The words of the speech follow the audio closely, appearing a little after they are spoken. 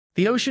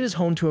The ocean is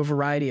home to a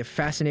variety of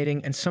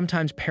fascinating and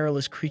sometimes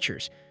perilous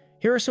creatures.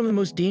 Here are some of the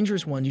most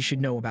dangerous ones you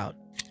should know about.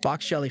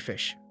 Box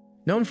jellyfish.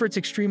 Known for its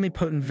extremely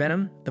potent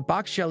venom, the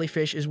box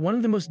jellyfish is one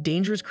of the most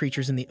dangerous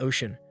creatures in the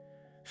ocean.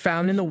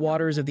 Found in the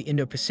waters of the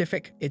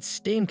Indo-Pacific, its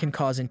sting can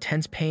cause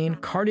intense pain,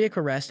 cardiac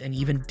arrest, and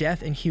even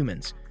death in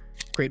humans.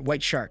 Great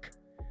white shark.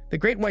 The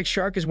great white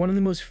shark is one of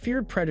the most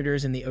feared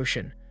predators in the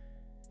ocean.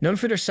 Known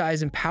for their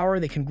size and power,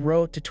 they can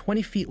grow up to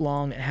 20 feet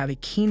long and have a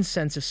keen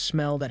sense of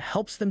smell that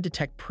helps them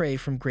detect prey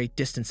from great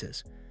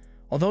distances.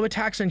 Although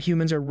attacks on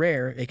humans are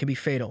rare, they can be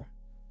fatal.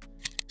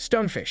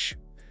 Stonefish.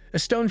 A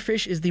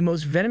stonefish is the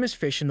most venomous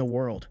fish in the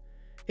world.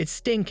 Its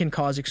sting can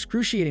cause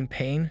excruciating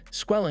pain,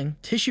 swelling,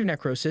 tissue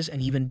necrosis,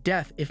 and even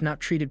death if not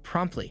treated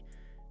promptly.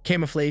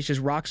 Camouflaged as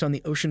rocks on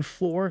the ocean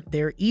floor,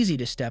 they are easy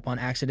to step on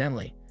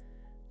accidentally.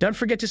 Don't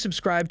forget to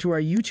subscribe to our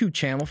YouTube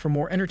channel for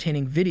more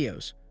entertaining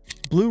videos.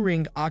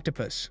 Blue-ringed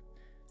octopus.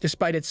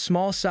 Despite its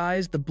small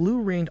size, the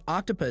blue-ringed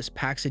octopus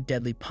packs a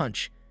deadly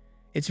punch.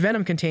 Its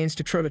venom contains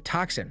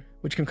tetrodotoxin,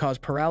 which can cause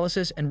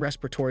paralysis and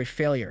respiratory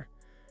failure.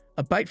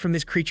 A bite from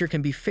this creature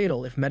can be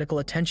fatal if medical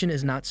attention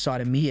is not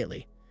sought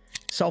immediately.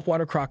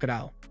 Saltwater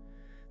crocodile.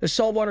 The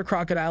saltwater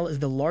crocodile is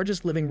the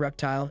largest living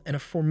reptile and a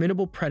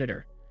formidable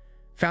predator.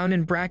 Found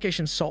in brackish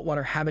and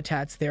saltwater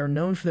habitats, they are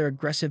known for their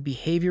aggressive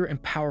behavior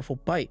and powerful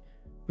bite,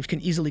 which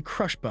can easily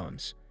crush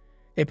bones.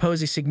 They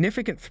pose a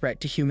significant threat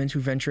to humans who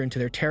venture into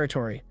their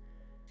territory.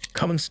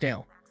 Cone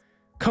snail.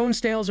 Cone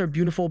snails are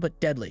beautiful but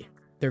deadly.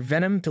 Their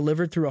venom,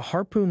 delivered through a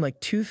harpoon-like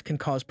tooth, can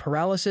cause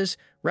paralysis,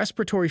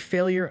 respiratory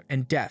failure,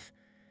 and death.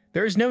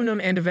 There is no known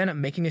antivenom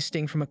making a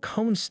sting from a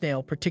cone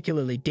snail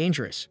particularly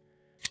dangerous.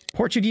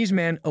 Portuguese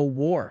Man o'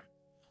 War.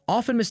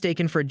 Often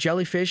mistaken for a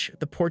jellyfish,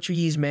 the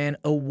Portuguese Man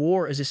o'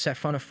 War is a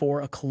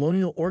siphonophore, a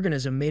colonial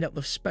organism made up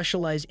of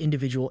specialized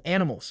individual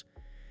animals.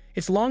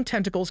 Its long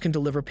tentacles can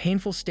deliver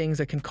painful stings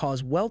that can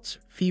cause welts,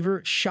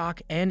 fever,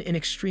 shock, and in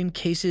extreme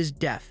cases,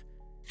 death.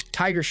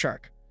 Tiger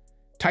shark.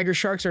 Tiger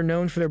sharks are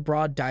known for their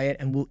broad diet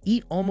and will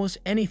eat almost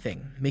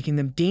anything, making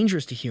them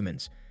dangerous to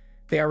humans.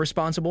 They are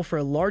responsible for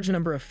a large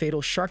number of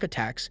fatal shark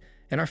attacks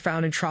and are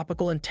found in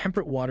tropical and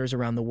temperate waters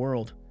around the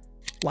world.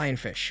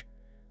 Lionfish.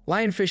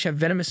 Lionfish have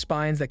venomous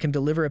spines that can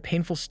deliver a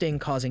painful sting,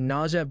 causing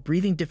nausea,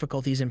 breathing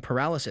difficulties, and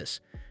paralysis.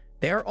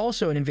 They are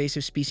also an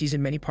invasive species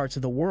in many parts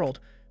of the world,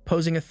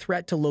 posing a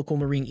threat to local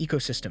marine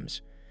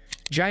ecosystems.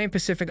 Giant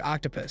Pacific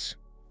octopus.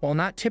 While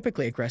not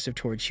typically aggressive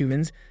towards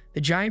humans,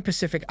 the giant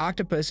Pacific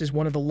octopus is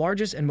one of the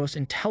largest and most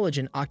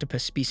intelligent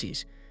octopus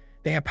species.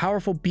 They have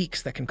powerful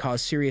beaks that can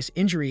cause serious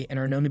injury and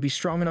are known to be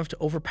strong enough to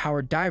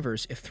overpower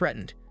divers if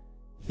threatened.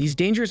 These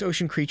dangerous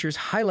ocean creatures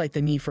highlight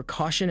the need for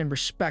caution and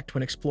respect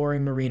when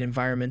exploring marine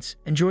environments.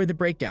 Enjoy the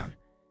breakdown.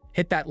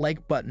 Hit that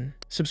like button,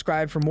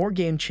 subscribe for more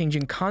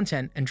game-changing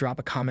content, and drop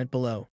a comment below.